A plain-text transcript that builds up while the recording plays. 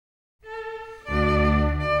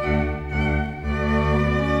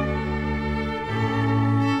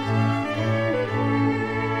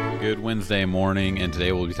Good Wednesday morning, and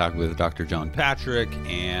today we'll be talking with Dr. John Patrick,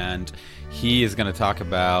 and he is going to talk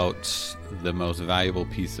about the most valuable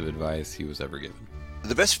piece of advice he was ever given.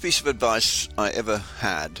 The best piece of advice I ever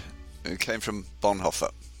had came from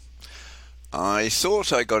Bonhoeffer. I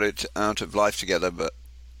thought I got it out of Life Together, but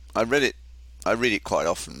I read it quite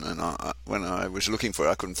often, and when I was looking for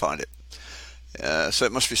it, I couldn't find it. So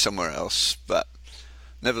it must be somewhere else, but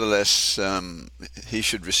nevertheless, he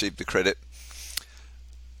should receive the credit.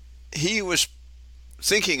 He was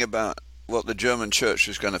thinking about what the German church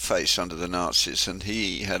was going to face under the Nazis, and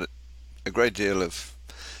he had a great deal of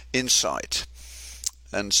insight.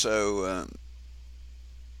 And so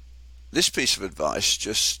this piece of advice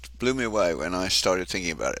just blew me away when I started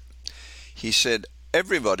thinking about it. He said,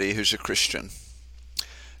 everybody who's a Christian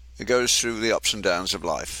goes through the ups and downs of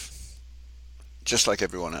life, just like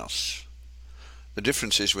everyone else. The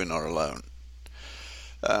difference is we're not alone.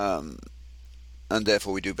 And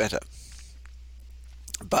therefore we do better.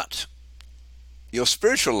 But your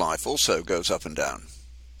spiritual life also goes up and down.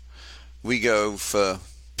 We go for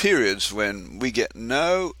periods when we get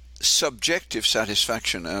no subjective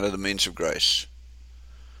satisfaction out of the means of grace.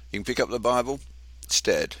 You can pick up the Bible, it's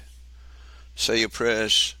dead. Say your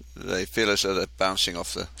prayers, they feel as though they're bouncing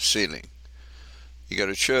off the ceiling. You go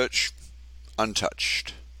to church,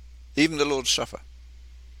 untouched. Even the Lord's Supper.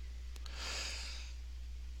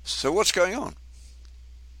 So what's going on?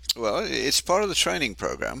 Well, it's part of the training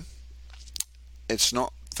program. It's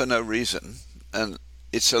not for no reason, and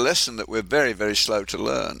it's a lesson that we're very, very slow to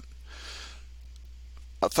learn.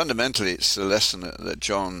 Fundamentally, it's the lesson that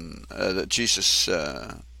Jesus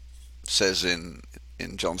says in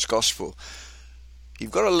John's Gospel.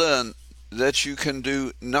 You've got to learn that you can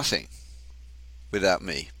do nothing without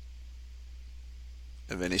me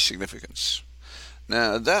of any significance.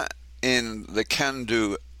 Now, that in the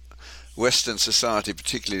can-do Western society,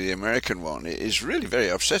 particularly the American one, is really very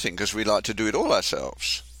upsetting because we like to do it all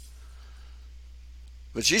ourselves.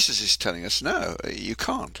 But Jesus is telling us, no, you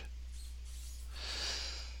can't.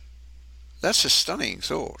 That's a stunning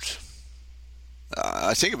thought.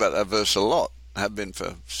 I think about that verse a lot. I have been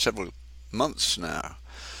for several months now.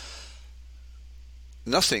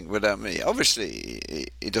 Nothing without me. Obviously,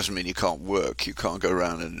 it doesn't mean you can't work. You can't go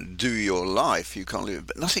around and do your life. You can't live.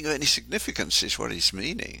 But nothing of any significance is what he's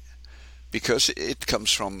meaning. Because it comes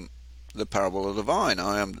from the parable of the vine.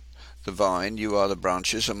 I am the vine, you are the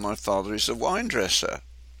branches, and my Father is the vine dresser.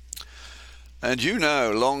 And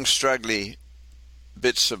long, straggly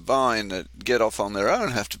bits of vine that get off on their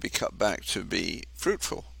own have to be cut back to be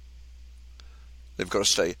fruitful. They've got to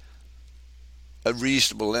stay a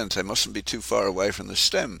reasonable length. They mustn't be too far away from the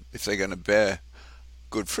stem if they're going to bear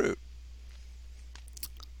good fruit.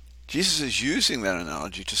 Jesus is using that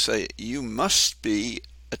analogy to say, you must be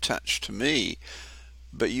attached to me,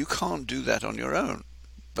 but you can't do that on your own.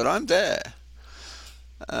 But I'm there.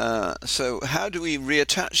 So how do we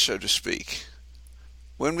reattach, so to speak?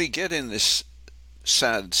 When we get in this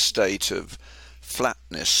sad state of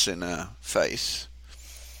flatness in our faith,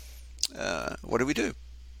 what do?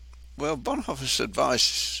 Well, Bonhoeffer's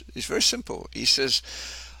advice is very simple. He says,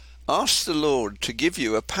 ask the Lord to give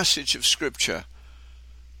you a passage of Scripture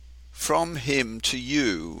from him to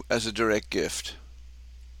you as a direct gift.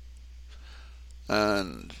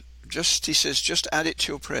 And he says, just add it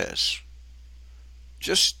to your prayers.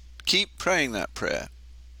 Just keep praying that prayer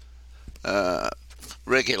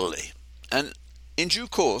regularly. And in due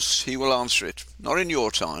course, he will answer it. Not in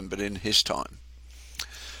your time, but in his time.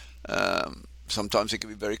 Sometimes it can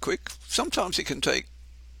be very quick. Sometimes it can take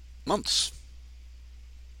months.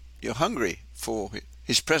 You're hungry for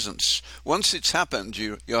his presence. Once it's happened,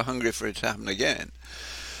 you're hungry for it to happen again.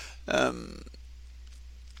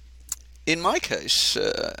 In my case,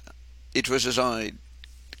 it was as I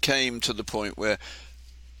came to the point where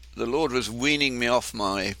the Lord was weaning me off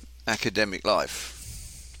my academic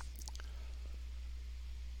life.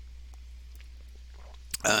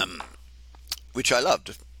 Which I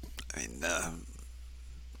loved.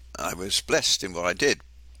 I was blessed in what I did.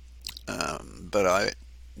 But I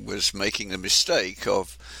was making the mistake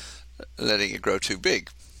of letting it grow too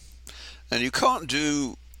big. And you can't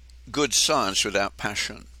do good science without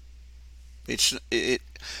passion.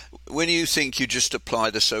 When you think you just apply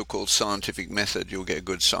the so-called scientific method, you'll get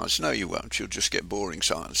good science. No, you won't. You'll just get boring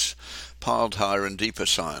science. Piled higher and deeper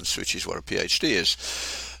science, which is what a PhD is.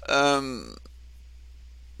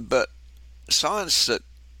 But science that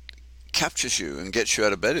captures you and gets you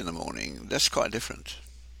out of bed in the morning, that's quite different.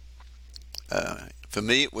 For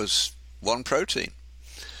me, it was one protein.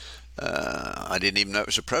 I didn't even know it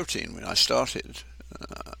was a protein when I started.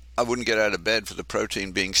 I wouldn't get out of bed for the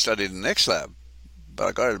protein being studied in the next lab, but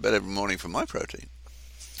I got out of bed every morning for my protein.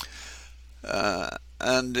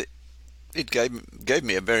 And it gave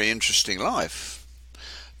me a very interesting life.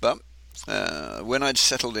 But when I'd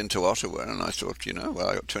settled into Ottawa, and I thought, well,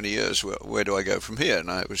 I got 20 years, where do I go from here? And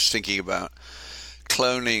I was thinking about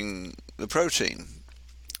cloning the protein.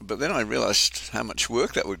 But then I realized how much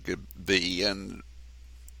work that would be, and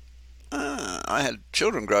I had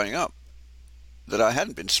children growing up that I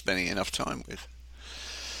hadn't been spending enough time with.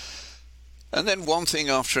 And then one thing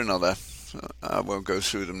after another, I won't go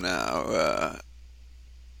through them now,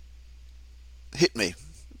 hit me.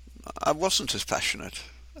 I wasn't as passionate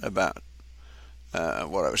about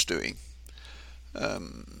what I was doing.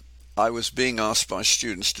 I was being asked by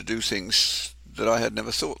students to do things that I had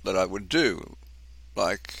never thought that I would do.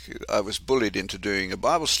 Like, I was bullied into doing a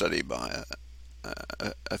Bible study by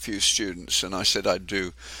a few students, and I said I'd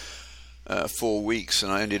do 4 weeks,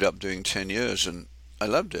 and I ended up doing 10 years, and I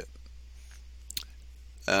loved it.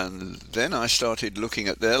 And then I started looking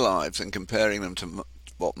at their lives and comparing them to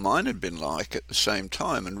what mine had been like at the same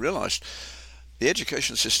time, and realized the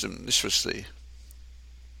education system, this was the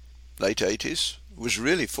late 80s, was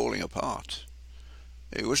really falling apart.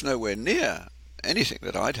 It was nowhere near anything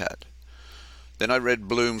that I'd had. Then I read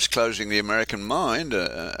Bloom's Closing the American Mind,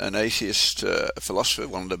 an atheist philosopher,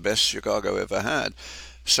 one of the best Chicago ever had,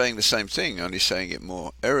 saying the same thing, only saying it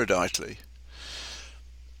more eruditely.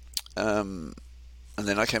 And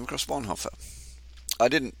then I came across Bonhoeffer. I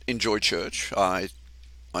didn't enjoy church. I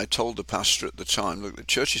told the pastor at the time, look, the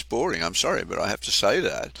church is boring, I'm sorry, but I have to say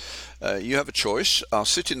that. You have a choice. I'll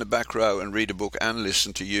sit in the back row and read a book and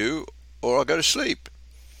listen to you, or I'll go to sleep.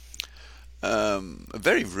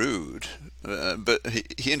 Very rude, but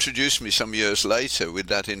he introduced me some years later with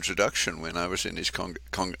that introduction when I was in his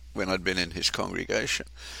when I'd been in his congregation,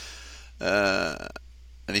 and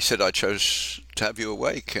he said, I chose to have you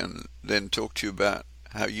awake and then talk to you about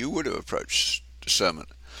how you would have approached the sermon.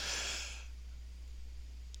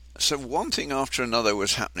 So one thing after another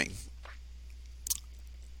was happening,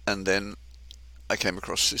 and then I came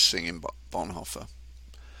across this thing in Bonhoeffer.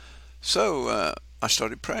 So I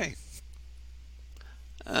started praying.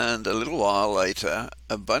 And a little while later,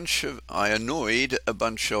 I annoyed a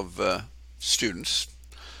bunch of students,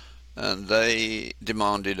 and they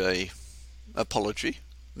demanded a apology,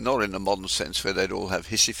 not in the modern sense where they'd all have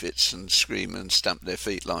hissy fits and scream and stamp their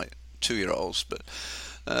feet like 2-year-olds, but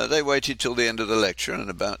they waited till the end of the lecture, and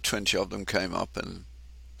about 20 of them came up and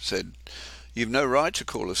said, "You've no right to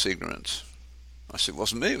call us ignorant." I said, "It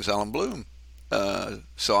wasn't me, it was Alan Bloom.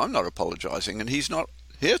 So I'm not apologizing, and he's not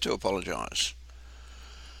here to apologize."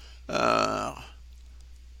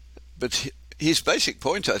 But his basic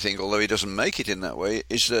point, I think, although he doesn't make it in that way,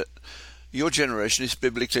 is that your generation is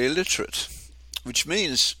biblically illiterate, which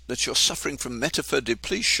means that you're suffering from metaphor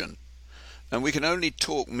depletion, and we can only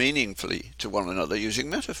talk meaningfully to one another using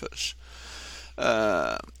metaphors.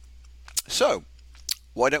 So,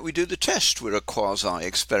 why don't we do the test? We're a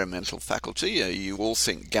quasi-experimental faculty. You all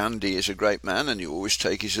think Gandhi is a great man, and you always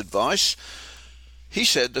take his advice. He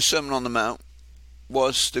said the Sermon on the Mount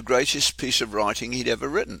was the greatest piece of writing he'd ever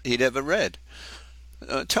read.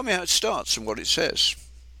 Tell me how it starts and what it says.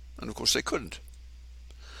 And of course they couldn't.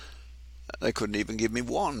 They couldn't even give me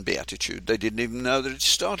one beatitude. They didn't even know that it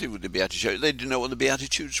started with the beatitude. They didn't know what the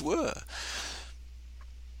beatitudes were.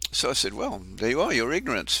 So I said, well, there you are, you're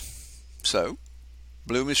ignorant. So,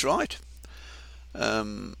 Bloom is right.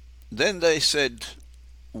 Then they said,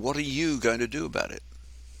 what are you going to do about it?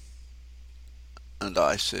 And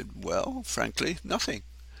I said, well, frankly, nothing.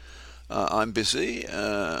 I'm busy.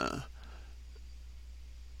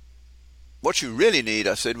 What you really need,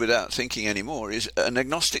 I said, without thinking any more, is an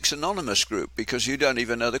Agnostics Anonymous group, because you don't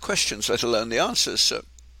even know the questions, let alone the answers. So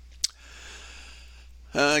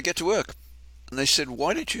get to work. And they said,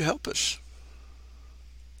 why don't you help us?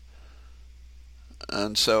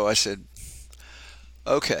 And so I said,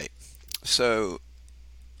 okay, so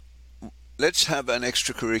let's have an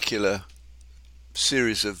extracurricular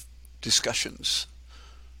series of discussions.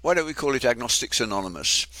 Why don't we call it Agnostics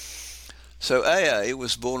Anonymous? So AA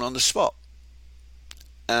was born on the spot,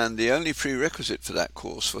 and the only prerequisite for that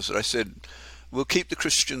course was that I said, we'll keep the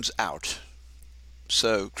Christians out.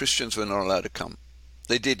 So Christians were not allowed to come.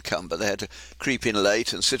 They did come, but they had to creep in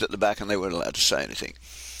late and sit at the back, and they weren't allowed to say anything.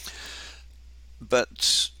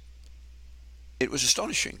 But it was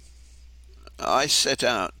astonishing. I set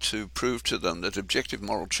out to prove to them that objective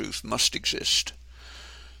moral truth must exist.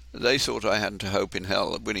 They thought I hadn't a hope in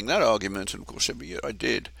hell of winning that argument, and of course every year I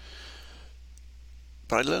did.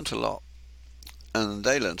 But I learnt a lot, and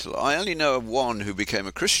they learnt a lot. I only know of one who became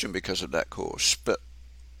a Christian because of that course, but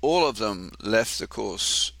all of them left the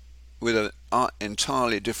course with an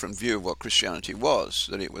entirely different view of what Christianity was,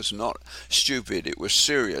 that it was not stupid, it was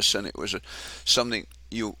serious, and it was something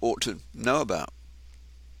you ought to know about.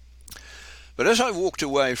 But as I walked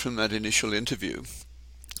away from that initial interview,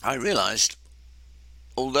 I realized,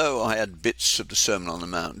 although I had bits of the Sermon on the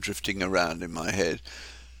Mount drifting around in my head,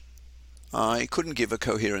 I couldn't give a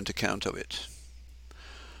coherent account of it.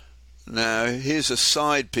 Now, here's a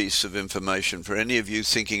side piece of information for any of you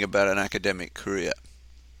thinking about an academic career.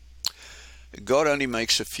 God only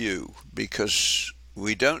makes a few because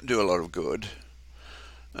we don't do a lot of good.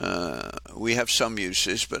 We have some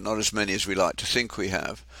uses, but not as many as we like to think we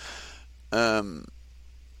have. And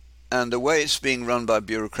the way it's being run by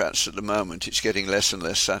bureaucrats at the moment, it's getting less and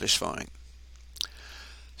less satisfying.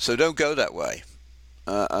 So don't go that way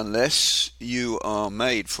unless you are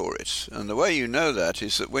made for it. And the way you know that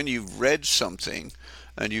is that when you've read something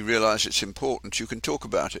and you realize it's important, you can talk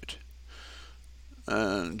about it.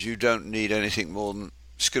 And you don't need anything more than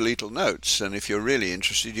skeletal notes. And if you're really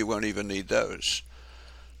interested, you won't even need those.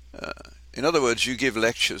 In other words, you give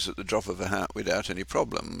lectures at the drop of a hat without any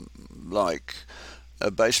problem, like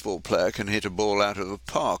a baseball player can hit a ball out of the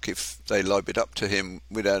park if they lob it up to him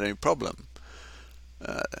without any problem.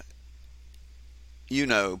 You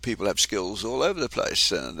know, people have skills all over the place.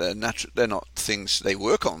 They're not things, they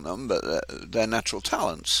work on them, but they're natural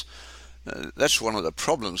talents. That's one of the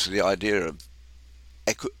problems with the idea of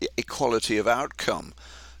equality of outcome.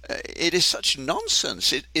 It is such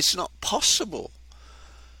nonsense. It's not possible.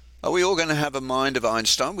 Are we all going to have a mind of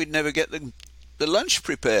Einstein? We'd never get the lunch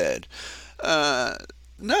prepared.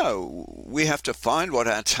 No, we have to find what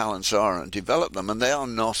our talents are and develop them, and they are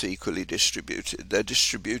not equally distributed. They're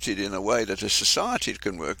distributed in a way that a society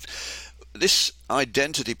can work. This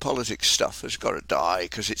identity politics stuff has got to die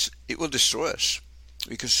because it will destroy us,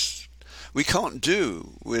 because we can't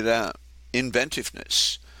do without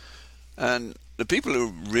inventiveness. And the people who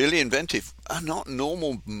are really inventive are not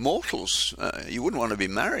normal mortals. You wouldn't want to be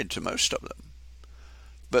married to most of them.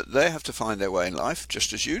 But they have to find their way in life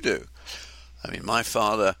just as you do. I mean, my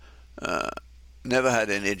father never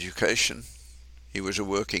had any education. He was a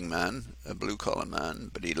working man, a blue-collar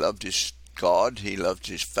man, but he loved his God, he loved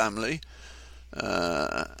his family,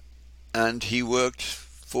 and he worked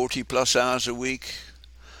 40-plus hours a week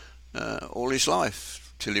all his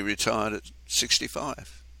life till he retired at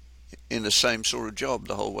 65 in the same sort of job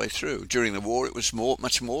the whole way through. During the war, it was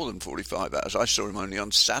much more than 45 hours. I saw him only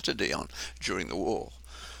on Saturday during the war.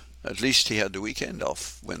 At least he had the weekend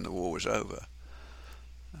off when the war was over.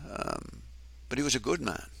 But he was a good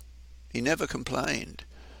man. He never complained.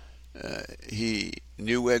 He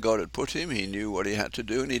knew where God had put him, he knew what he had to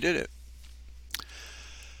do, and he did it.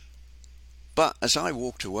 But as I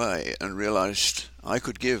walked away and realized I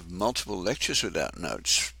could give multiple lectures without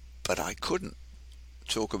notes, but I couldn't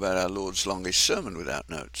talk about our Lord's longest sermon without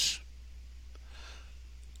notes.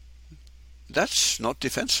 That's not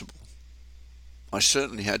defensible. I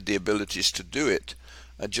certainly had the abilities to do it.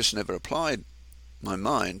 I just never applied my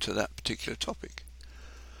mind to that particular topic.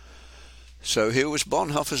 So here was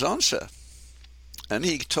Bonhoeffer's answer. And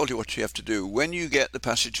he told you what you have to do. When you get the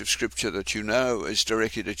passage of Scripture that you know is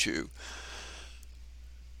directed at you,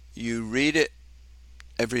 you read it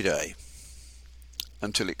every day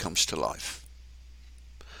until it comes to life.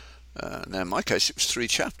 Now in my case it was 3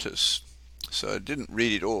 chapters. So I didn't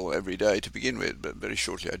read it all every day to begin with, but very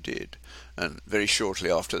shortly I did. And very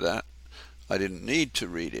shortly after that, I didn't need to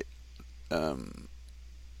read it,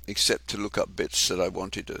 except to look up bits that I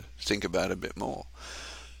wanted to think about a bit more.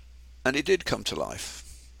 And it did come to life.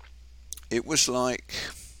 It was like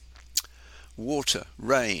water,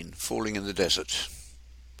 rain falling in the desert.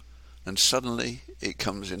 And suddenly it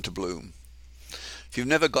comes into bloom. If you've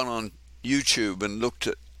never gone on YouTube and looked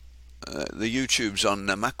at the YouTubes on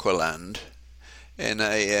Namaqualand,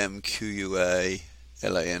 Namqualand,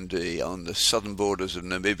 on the southern borders of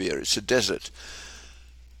Namibia. It's a desert,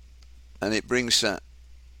 and it brings that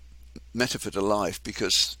metaphor to life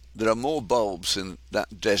because there are more bulbs in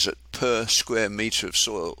that desert per square meter of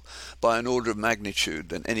soil by an order of magnitude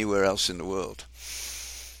than anywhere else in the world.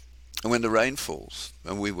 And when the rain falls,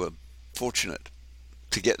 and we were fortunate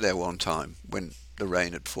to get there one time when the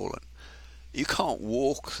rain had fallen, you can't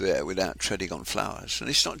walk there without treading on flowers. And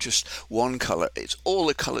it's not just one colour, it's all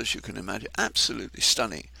the colours you can imagine. Absolutely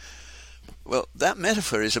stunning. Well, that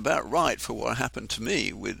metaphor is about right for what happened to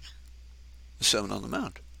me with the Sermon on the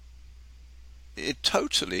Mount. It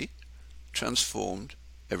totally transformed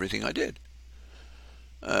everything I did.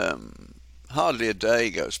 Hardly a day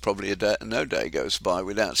goes, probably no day goes by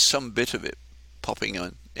without some bit of it popping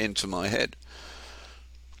into my head.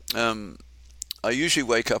 I usually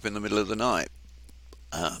wake up in the middle of the night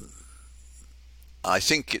I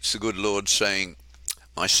think it's the good Lord saying,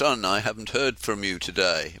 my son, I haven't heard from you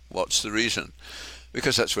today. What's the reason?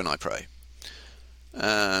 Because that's when I pray.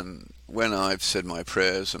 And when I've said my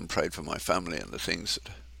prayers and prayed for my family and the things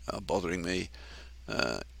that are bothering me,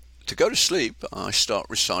 to go to sleep, I start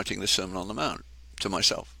reciting the Sermon on the Mount to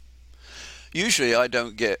myself. Usually I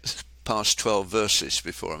don't get past 12 verses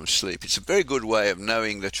before I'm asleep. It's a very good way of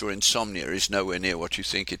knowing that your insomnia is nowhere near what you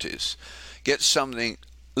think it is. Get something,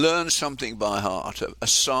 learn something by heart. A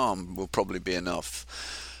psalm will probably be enough.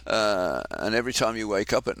 And every time you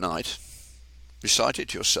wake up at night, recite it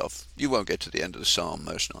to yourself. You won't get to the end of the psalm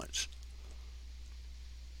most nights.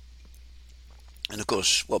 And of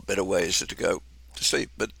course, what better way is there to go to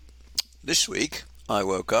sleep? But this week, I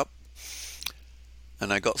woke up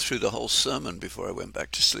and I got through the whole sermon before I went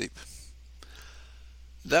back to sleep.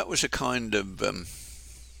 That was a kind of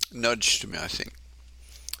nudge to me, I think.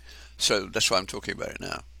 So that's why I'm talking about it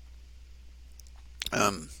now.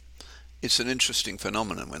 It's an interesting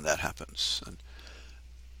phenomenon when that happens. And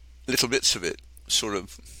little bits of it sort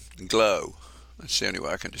of glow. That's the only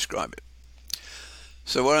way I can describe it.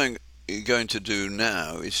 So what I'm going to do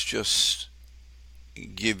now is just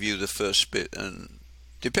give you the first bit, and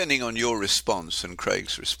depending on your response and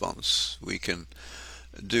Craig's response, we can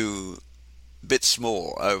do bits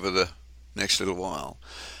more over the next little while.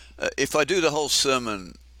 If I do the whole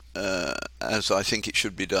sermon as I think it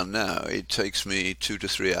should be done now, it takes me 2 to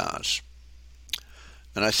 3 hours.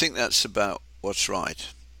 And I think that's about what's right,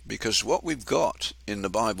 because what we've got in the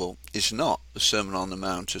Bible is not the Sermon on the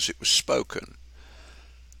Mount as it was spoken.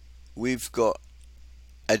 We've got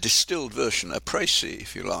a distilled version, a précis,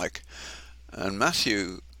 if you like. And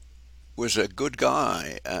Matthew was a good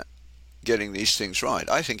guy at getting these things right.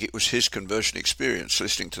 I think it was his conversion experience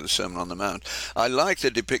listening to the Sermon on the Mount. I like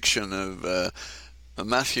the depiction of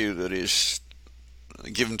Matthew that is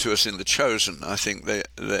given to us in The Chosen. I think they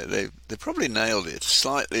probably nailed it,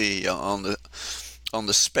 slightly on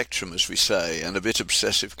the spectrum, as we say, and a bit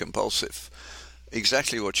obsessive compulsive.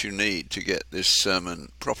 Exactly what you need to get this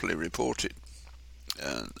sermon properly reported.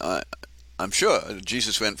 And I'm sure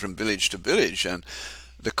Jesus went from village to village, and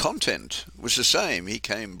the content was the same. He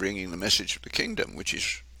came bringing the message of the kingdom, which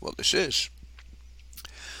is what this is.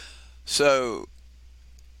 So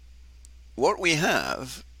what we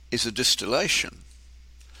have is a distillation,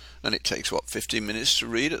 and it takes, 15 minutes to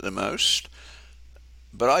read at the most.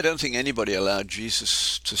 But I don't think anybody allowed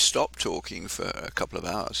Jesus to stop talking for a couple of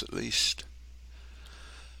hours at least.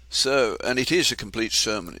 So, and it is a complete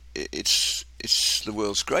sermon. It's the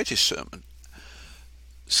world's greatest sermon.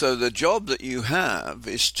 So the job that you have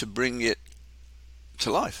is to bring it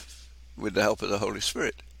to life with the help of the Holy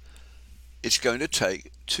Spirit. It's going to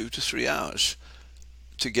take 2 to 3 hours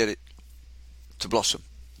to get it to blossom,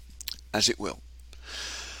 as it will.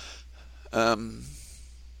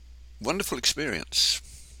 Wonderful experience.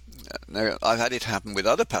 Now, I've had it happen with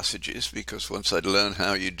other passages, because once I'd learned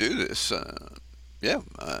how you do this,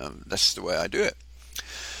 that's the way I do it.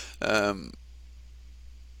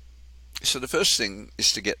 So the first thing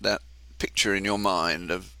is to get that picture in your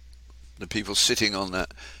mind of the people sitting on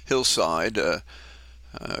that hillside.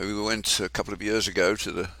 We went a couple of years ago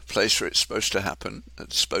to the place where it's supposed to happen.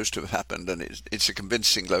 It's supposed to have happened, and it's a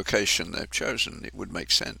convincing location they've chosen. It would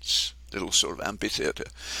make sense. Little sort of amphitheatre,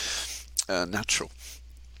 natural.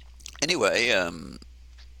 Anyway,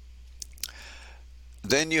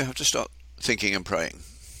 then you have to start thinking and praying.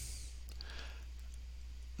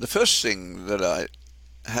 The first thing that I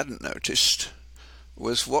hadn't noticed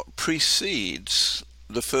was what precedes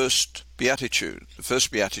the first beatitude. The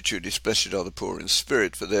first beatitude is, blessed are the poor in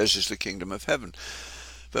spirit, for theirs is the kingdom of heaven.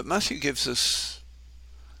 But Matthew gives us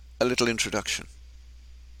a little introduction.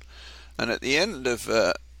 And at the end of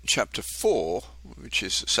chapter 4, which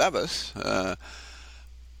is Sabbath,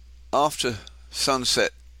 after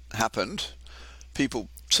sunset happened, people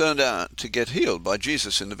turned out to get healed by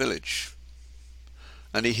Jesus in the village.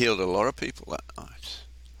 And he healed a lot of people that night.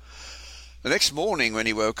 The next morning when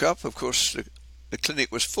he woke up, of course, the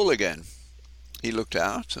clinic was full again. He looked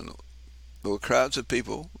out, and there were crowds of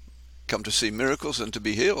people come to see miracles and to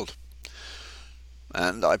be healed.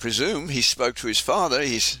 And I presume he spoke to his father.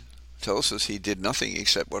 He tells us he did nothing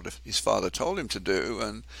except what his father told him to do,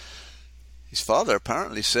 and his father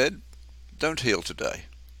apparently said, don't heal today.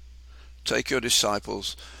 Take your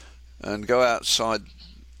disciples and go outside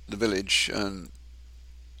the village and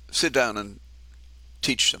sit down and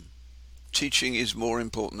teach them. Teaching is more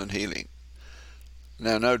important than healing.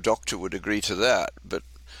 Now, no doctor would agree to that, but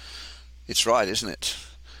it's right, isn't it?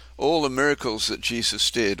 All the miracles that Jesus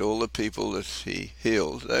did, all the people that he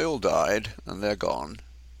healed, they all died and they're gone.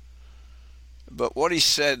 But what he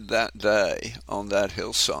said that day on that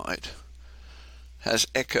hillside has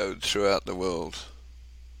echoed throughout the world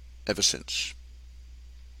ever since,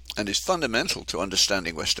 and is fundamental to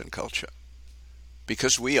understanding Western culture,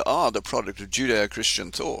 because we are the product of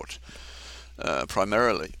Judeo-Christian thought,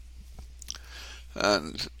 primarily.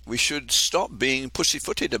 And we should stop being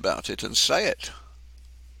pussyfooted about it and say it.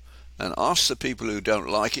 And ask the people who don't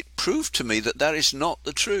like it, prove to me that that is not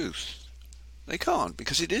the truth. They can't,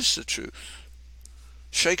 because it is the truth.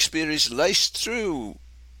 Shakespeare is laced through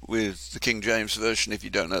with the King James Version. If you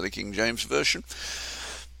don't know the King James Version,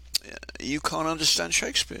 you can't understand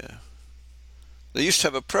Shakespeare. They used to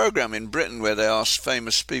have a program in Britain where they asked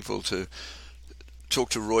famous people to talk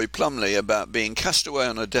to Roy Plumley about being cast away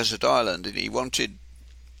on a desert island, and he wanted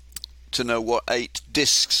to know what 8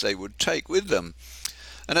 discs they would take with them.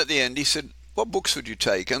 And at the end he said, what books would you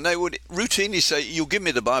take? And they would routinely say, you'll give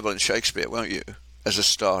me the Bible and Shakespeare, won't you, as a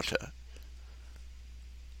starter?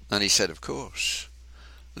 And he said, of course.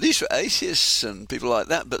 These were atheists and people like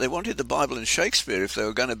that, but they wanted the Bible and Shakespeare if they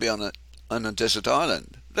were going to be on a desert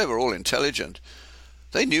island. They were all intelligent.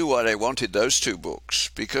 They knew why they wanted those 2 books,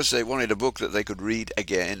 because they wanted a book that they could read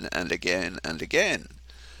again and again and again.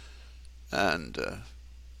 And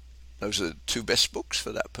those are the 2 best books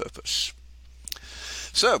for that purpose.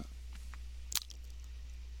 So,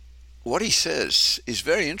 what he says is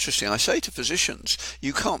very interesting. I say to physicians,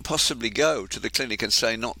 you can't possibly go to the clinic and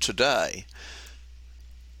say, not today.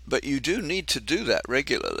 But you do need to do that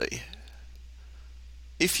regularly.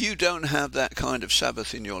 If you don't have that kind of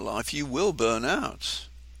Sabbath in your life, you will burn out,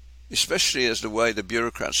 especially as the way the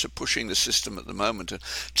bureaucrats are pushing the system at the moment and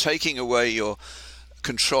taking away your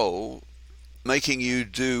control, making you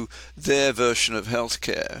do their version of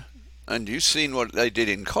healthcare. And you've seen what they did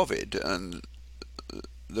in COVID, and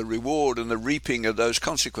the reward and the reaping of those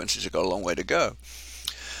consequences have got a long way to go.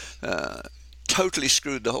 Totally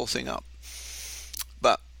screwed the whole thing up.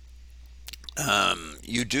 But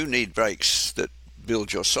you do need breaks that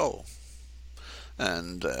build your soul.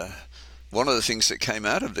 And one of the things that came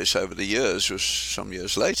out of this over the years was, some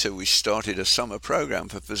years later, we started a summer program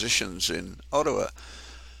for physicians in Ottawa,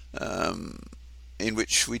 in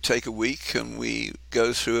which we take a week and we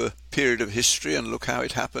go through a period of history and look how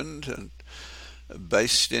it happened, and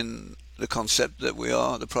based in the concept that we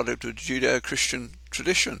are the product of Judeo-Christian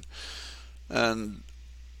tradition. And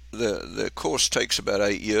the course takes about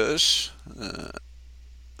 8 years.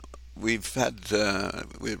 We're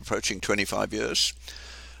approaching 25 years.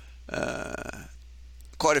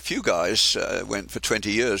 Quite a few guys went for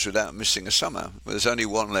 20 years without missing a summer. There's only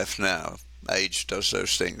one left now. Age does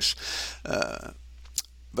those things.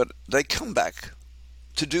 But they come back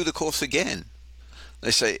to do the course again.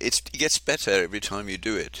 They say it gets better every time you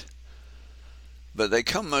do it. But they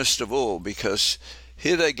come most of all because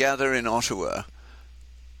here they gather in Ottawa,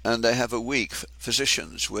 and they have a week,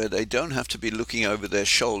 physicians, where they don't have to be looking over their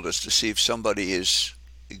shoulders to see if somebody is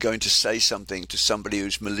going to say something to somebody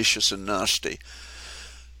who's malicious and nasty.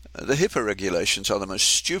 The HIPAA regulations are the most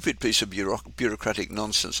stupid piece of bureaucratic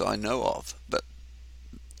nonsense I know of, but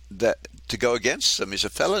that to go against them is a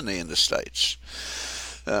felony in the States.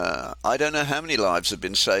 I don't know how many lives have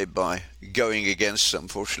been saved by going against them.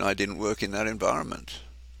 Fortunately, I didn't work in that environment.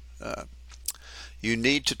 You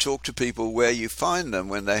need to talk to people where you find them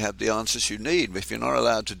when they have the answers you need. If you're not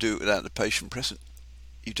allowed to do it without the patient present,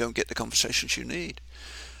 you don't get the conversations you need,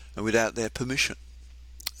 and without their permission.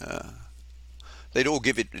 They'd all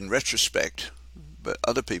give it in retrospect, but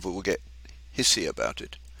other people will get hissy about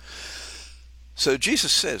it. So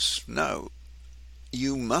Jesus says, no,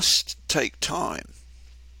 you must take time.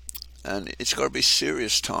 And it's got to be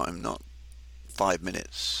serious time, not 5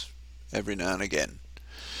 minutes every now and again.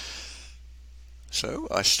 So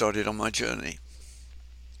I started on my journey.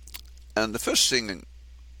 And the first thing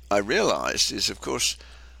I realized is, of course,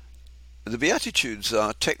 the Beatitudes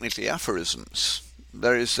are technically aphorisms.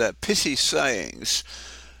 There is pithy sayings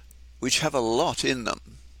which have a lot in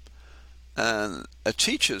them. And a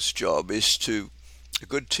teacher's job is a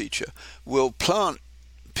good teacher will plant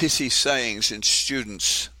pithy sayings in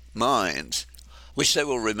students' minds, which they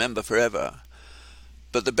will remember forever.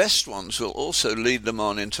 But the best ones will also lead them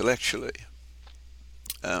on intellectually.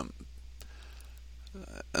 And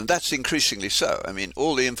that's increasingly so. I mean,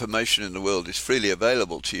 all the information in the world is freely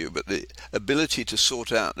available to you, but the ability to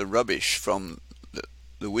sort out the rubbish from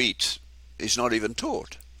the wheat is not even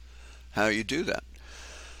taught. How you do that.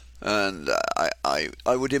 And I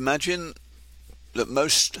would imagine that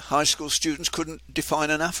most high school students couldn't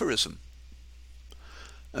define an aphorism,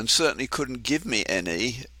 and certainly couldn't give me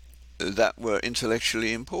any that were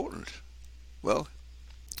intellectually important. Well,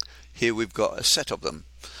 here we've got a set of them.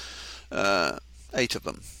 8 of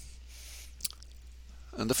them.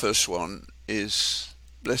 And the first one is,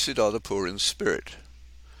 blessed are the poor in spirit.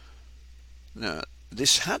 Now,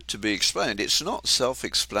 this had to be explained. It's not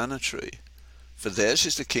self-explanatory. For theirs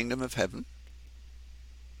is the kingdom of heaven.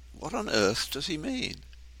 What on earth does he mean?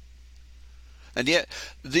 And yet,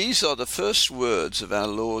 these are the first words of our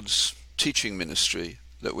Lord's teaching ministry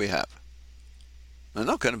that we have. They're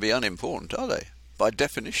not going to be unimportant, are they? By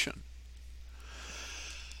definition.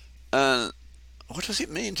 And what does it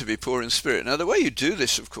mean to be poor in spirit? Now, the way you do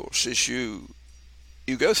this, of course, is you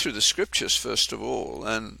go through the scriptures first of all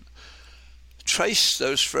and trace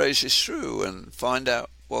those phrases through and find out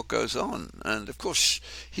what goes on. And of course,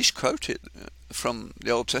 he's quoted from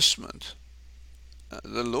the Old Testament.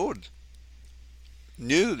 The Lord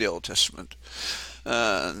knew the Old Testament,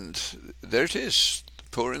 and there it is, the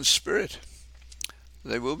poor in spirit.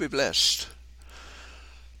 They will be blessed.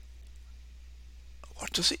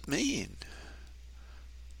 What does it mean?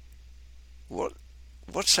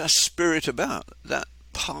 What's our spirit about? That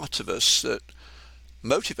part of us that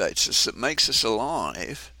motivates us, that makes us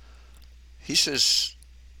alive. He says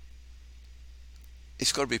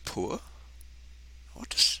it's got to be poor.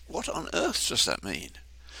 What on earth does that mean?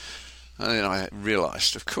 And then I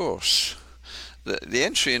realized, of course, that the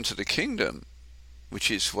entry into the kingdom, which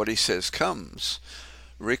is what he says comes,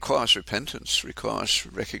 requires repentance, requires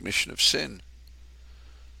recognition of sin.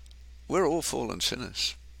 We're all fallen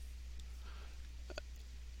sinners.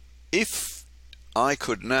 If I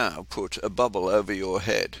could now put a bubble over your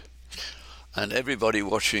head and everybody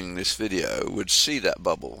watching this video would see that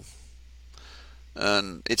bubble,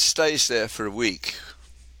 and it stays there for a week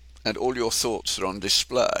and all your thoughts are on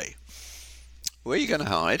display, where are you going to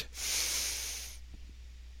hide?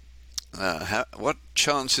 What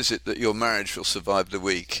chance is it that your marriage will survive the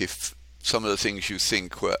week if some of the things you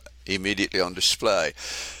think were immediately on display?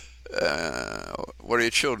 What are your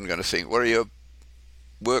children going to think? What are your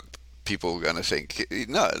work people going to think?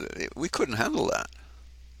 No, we couldn't handle that.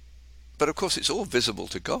 But of course it's all visible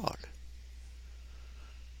to God.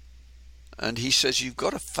 And he says you've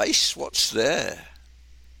got to face what's there.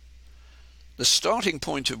 The starting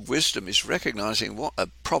point of wisdom is recognizing what a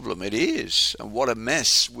problem it is and what a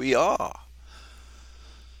mess we are.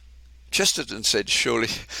 Chesterton said, surely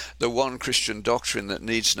the one Christian doctrine that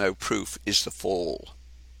needs no proof is the fall.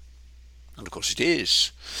 And of course it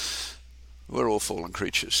is. We're all fallen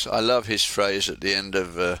creatures. I love his phrase at the end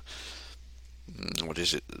of, what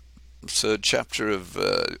is it, the 3rd chapter of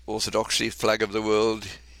Orthodoxy, Flag of the World.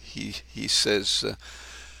 He says,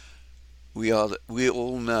 we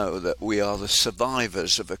all know that we are the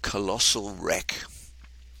survivors of a colossal wreck.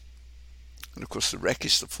 And of course the wreck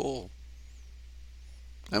is the fall.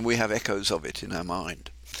 And we have echoes of it in our mind,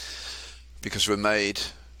 because we're made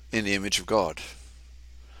in the image of God.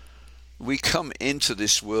 We come into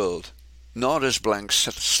this world not as blank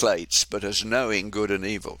slates, but as knowing good and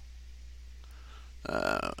evil.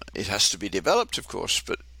 It has to be developed, of course,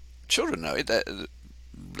 but children know it.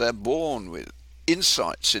 They're born with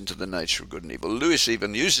insights into the nature of good and evil. Lewis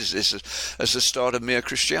even uses this as the start of Mere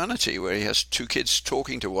Christianity, where he has 2 kids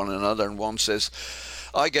talking to one another, and one says,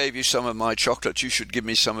 I gave you some of my chocolate, you should give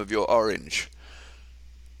me some of your orange.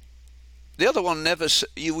 The other one never,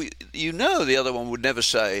 you know the other one would never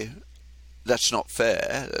say, that's not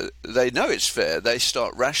fair. They know it's fair. They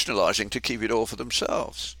start rationalizing to keep it all for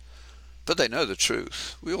themselves. But they know the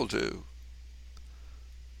truth. We all do.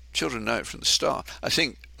 Children know it from the start. I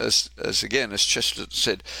think, as Chesterton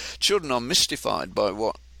said, children are mystified by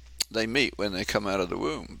what they meet when they come out of the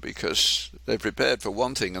womb, because they're prepared for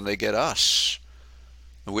one thing and they get us.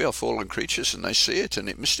 And we are fallen creatures, and they see it and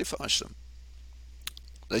it mystifies them.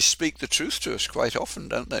 They speak the truth to us quite often,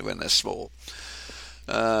 don't they, when they're small?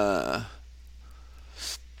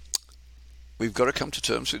 We've got to come to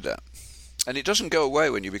terms with that. And it doesn't go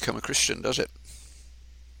away when you become a Christian, does it?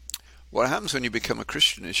 What happens when you become a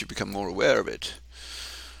Christian is you become more aware of it.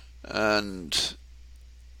 And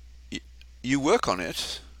you work on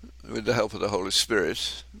it with the help of the Holy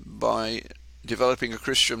Spirit by developing a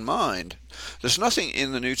Christian mind. There's nothing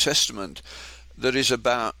in the New Testament that is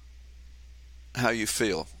about how you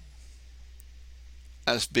feel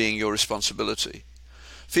as being your responsibility.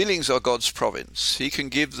 Feelings are God's province. He can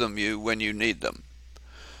give them you when you need them.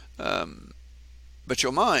 But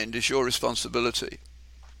your mind is your responsibility.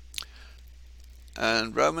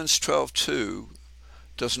 And Romans 12:2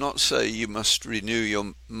 does not say you must renew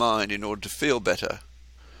your mind in order to feel better.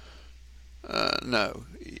 No.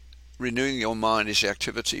 Renewing your mind is the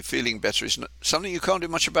activity. Feeling better is something you can't do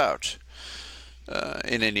much about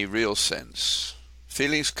in any real sense.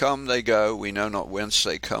 Feelings come, they go. We know not whence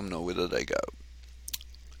they come nor whither they go.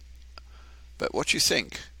 But what you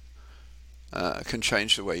think can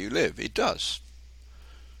change the way you live. It does.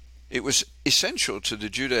 It was essential to the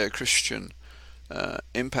Judeo-Christian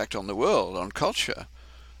impact on the world, on culture,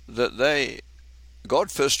 that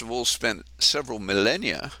God first of all spent several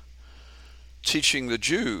millennia teaching the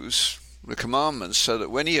Jews the commandments so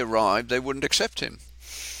that when he arrived they wouldn't accept him.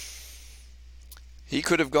 He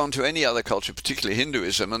could have gone to any other culture, particularly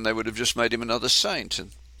Hinduism, and they would have just made him another saint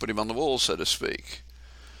and put him on the wall, so to speak.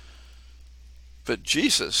 But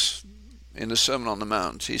Jesus, in the Sermon on the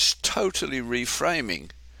Mount, he's totally reframing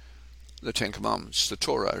the Ten Commandments, the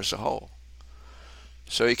Torah as a whole.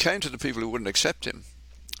 So he came to the people who wouldn't accept him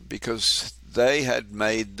because they had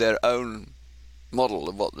made their own model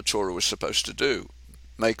of what the Torah was supposed to do,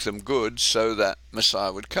 make them good so that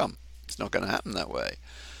Messiah would come. It's not going to happen that way.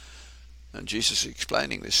 And Jesus is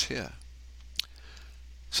explaining this here.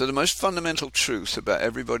 So the most fundamental truth about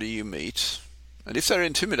everybody you meet, and if they're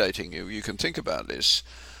intimidating you, you can think about this,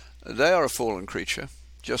 they are a fallen creature,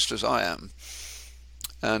 just as I am.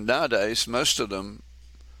 And nowadays, most of them,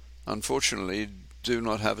 unfortunately, do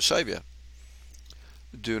not have a Saviour,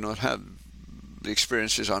 do not have the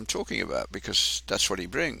experiences I'm talking about, because that's what he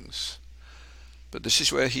brings. But this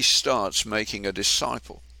is where he starts making a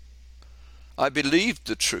disciple. I believed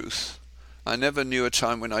the truth. I never knew a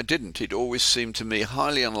time when I didn't. It always seemed to me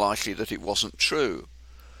highly unlikely that it wasn't true.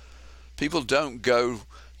 People don't go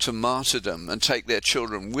to martyrdom and take their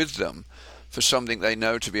children with them for something they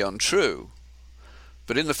know to be untrue.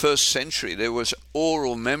 But in the first century, there was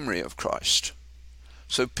oral memory of Christ.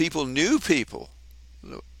 So people knew people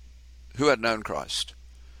who had known Christ,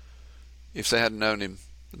 if they hadn't known him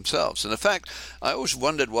themselves. And in fact, I always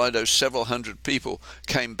wondered why those several hundred people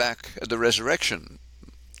came back at the resurrection.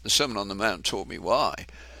 The Sermon on the Mount taught me why.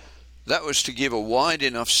 That was to give a wide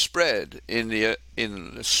enough spread in the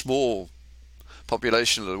small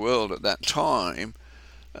population of the world at that time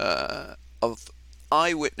of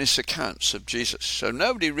eyewitness accounts of Jesus. So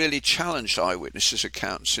nobody really challenged eyewitnesses'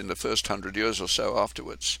 accounts in the first 100 years or so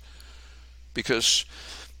afterwards, because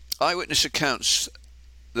eyewitness accounts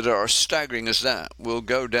that are as staggering as that will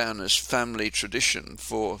go down as family tradition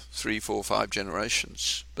for 3, 4, 5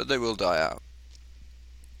 generations, but they will die out.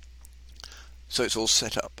 So it's all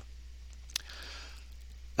set up.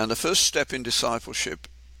 And the first step in discipleship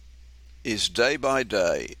is day by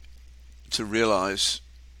day to realize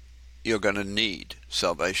you're going to need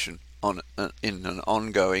salvation in an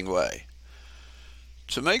ongoing way.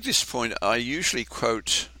 To make this point, I usually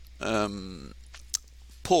quote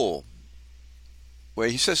Paul, where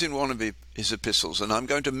he says in one of his epistles, and I'm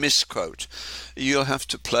going to misquote. You'll have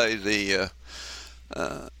to play the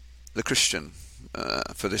Christian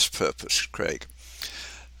for this purpose, Craig.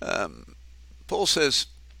 Paul says,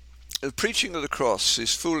 the preaching of the cross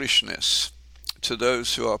is foolishness to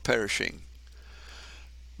those who are perishing,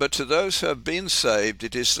 but to those who have been saved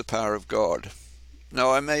it is the power of God. Now,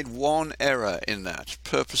 I made one error in that,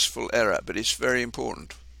 purposeful error, but it's very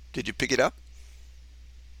important. Did you pick it up?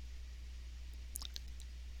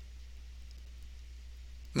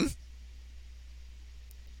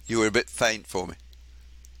 You were a bit faint for me.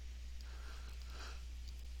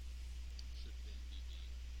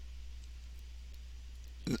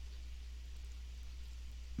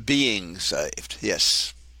 Being saved,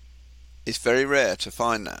 yes. It's very rare to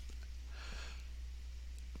find that.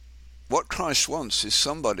 What Christ wants is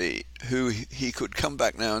somebody who he could come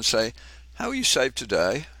back now and say, how are you saved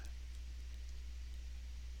today?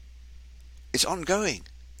 It's ongoing.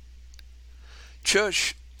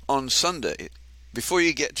 Church on Sunday, before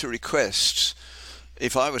you get to requests,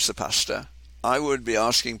 if I was the pastor, I would be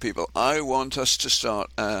asking people, I want us to start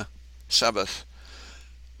a Sabbath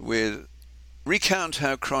with recount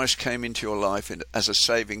how Christ came into your life as a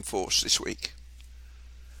saving force this week.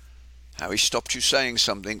 How he stopped you saying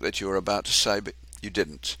something that you were about to say but you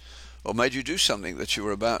didn't, or made you do something that you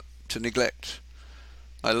were about to neglect.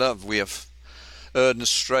 I love, we have erred and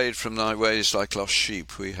strayed from thy ways like lost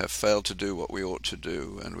sheep. We have failed to do what we ought to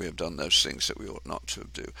do, and we have done those things that we ought not to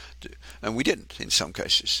do. And we didn't in some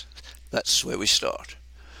cases. That's where we start.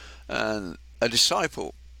 And a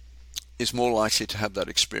disciple is more likely to have that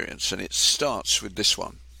experience, and it starts with this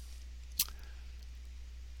one.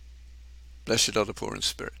 Blessed are the poor in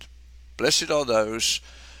spirit. Blessed are those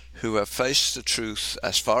who have faced the truth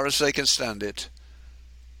as far as they can stand it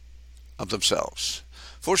of themselves.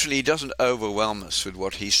 Fortunately, he doesn't overwhelm us with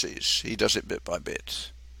what he sees. He does it bit by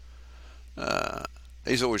bit.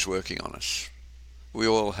 He's always working on us. We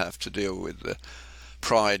all have to deal with the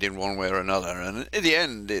pride in one way or another, and in the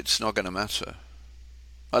end, it's not going to matter.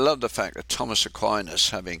 I love the fact that Thomas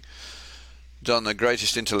Aquinas, having done the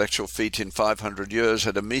greatest intellectual feat in 500 years,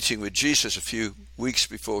 had a meeting with Jesus a few weeks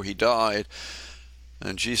before he died.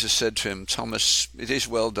 And Jesus said to him, "Thomas, it is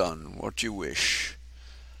well done. What do you wish?"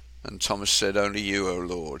 And Thomas said, "Only you, O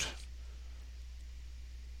Lord."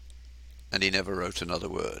 And he never wrote another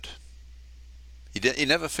word. He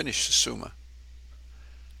never finished the Summa.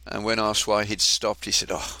 And when asked why he'd stopped, he said,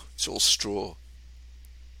 "Oh, it's all straw."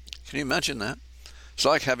 Can you imagine that? It's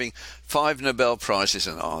like having 5 Nobel Prizes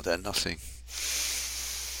and, they're nothing.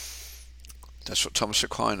 That's what Thomas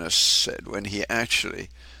Aquinas said when he actually,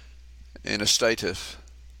 in a state of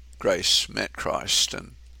grace, met Christ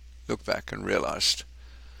and looked back and realized,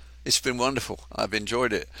 it's been wonderful. I've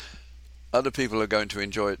enjoyed it. Other people are going to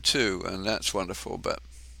enjoy it too, and that's wonderful, but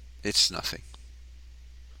it's nothing.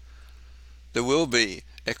 There will be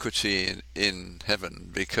equity in heaven,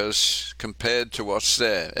 because compared to what's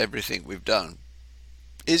there, everything we've done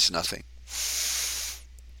is nothing,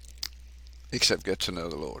 except get to know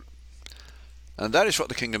the Lord. And that is what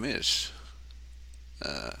the kingdom is.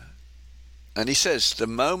 And he says, the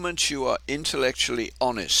moment you are intellectually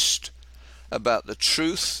honest about the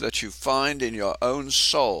truth that you find in your own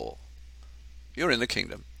soul, you're in the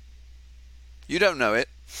kingdom. You don't know it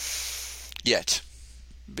yet,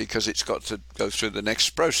 because it's got to go through the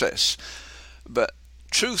next process. But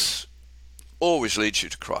truth always leads you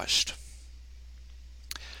to Christ.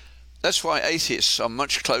 That's why atheists are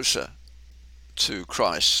much closer to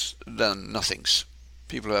Christ than nothings.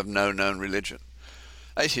 People who have no known religion.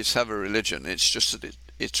 Atheists have a religion, it's just that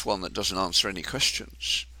it's one that doesn't answer any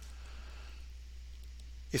questions.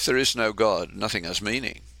 If there is no God, nothing has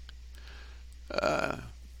meaning.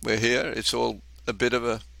 We're here, it's all a bit of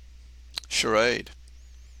a charade.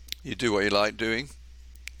 You do what you like doing.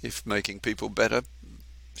 If making people better,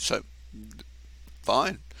 so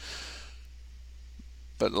fine.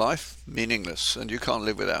 But life, meaningless, and you can't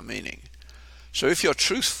live without meaning. So if you're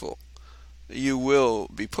truthful, you will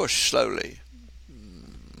be pushed slowly.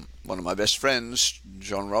 One of my best friends,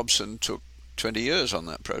 John Robson, took 20 years on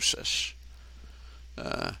that process.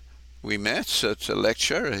 We met at a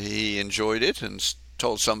lecture. He enjoyed it and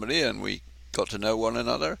told somebody, and we got to know one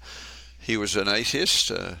another. He was an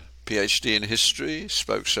atheist, a PhD in history,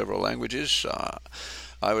 spoke several languages.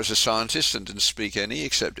 I was a scientist and didn't speak any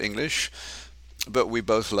except English. But we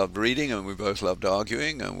both loved reading, and we both loved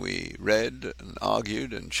arguing, and we read and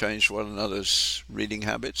argued and changed one another's reading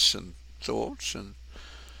habits and thoughts. And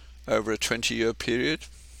over a 20-year period,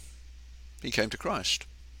 he came to Christ.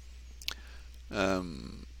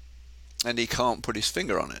 And he can't put his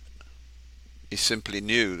finger on it. He simply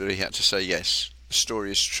knew that he had to say, yes, the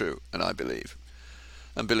story is true, and I believe.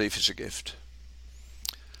 And belief is a gift.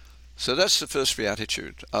 So that's the first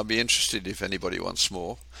beatitude. I'll be interested if anybody wants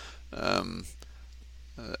more.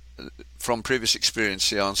 From previous experience,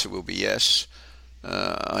 the answer will be yes.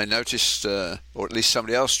 I noticed, or at least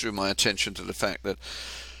somebody else drew my attention to the fact that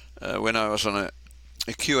when I was on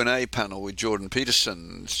a Q&A panel with Jordan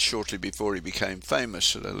Peterson shortly before he became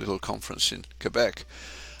famous at a little conference in Quebec,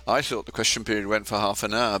 I thought the question period went for half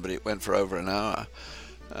an hour, but it went for over an hour.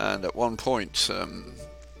 And at one point,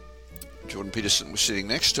 Jordan Peterson was sitting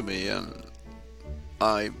next to me, and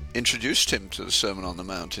I introduced him to the Sermon on the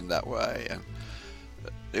Mount in that way. And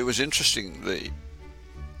it was interesting,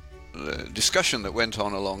 the discussion that went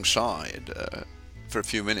on alongside for a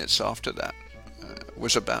few minutes after that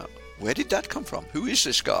was about, where did that come from? Who is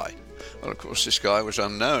this guy? Well, of course, this guy was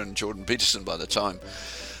unknown. Jordan Peterson, by the time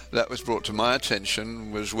that was brought to my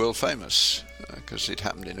attention, was world famous, because it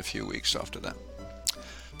happened in a few weeks after that.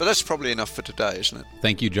 But that's probably enough for today, isn't it?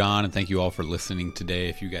 Thank you, John, and thank you all for listening today.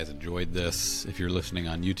 If you guys enjoyed this, if you're listening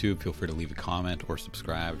on YouTube, feel free to leave a comment or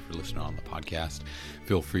subscribe. If you're listening on the podcast,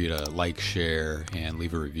 feel free to like, share, and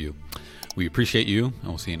leave a review. We appreciate you, and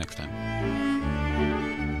we'll see you next time.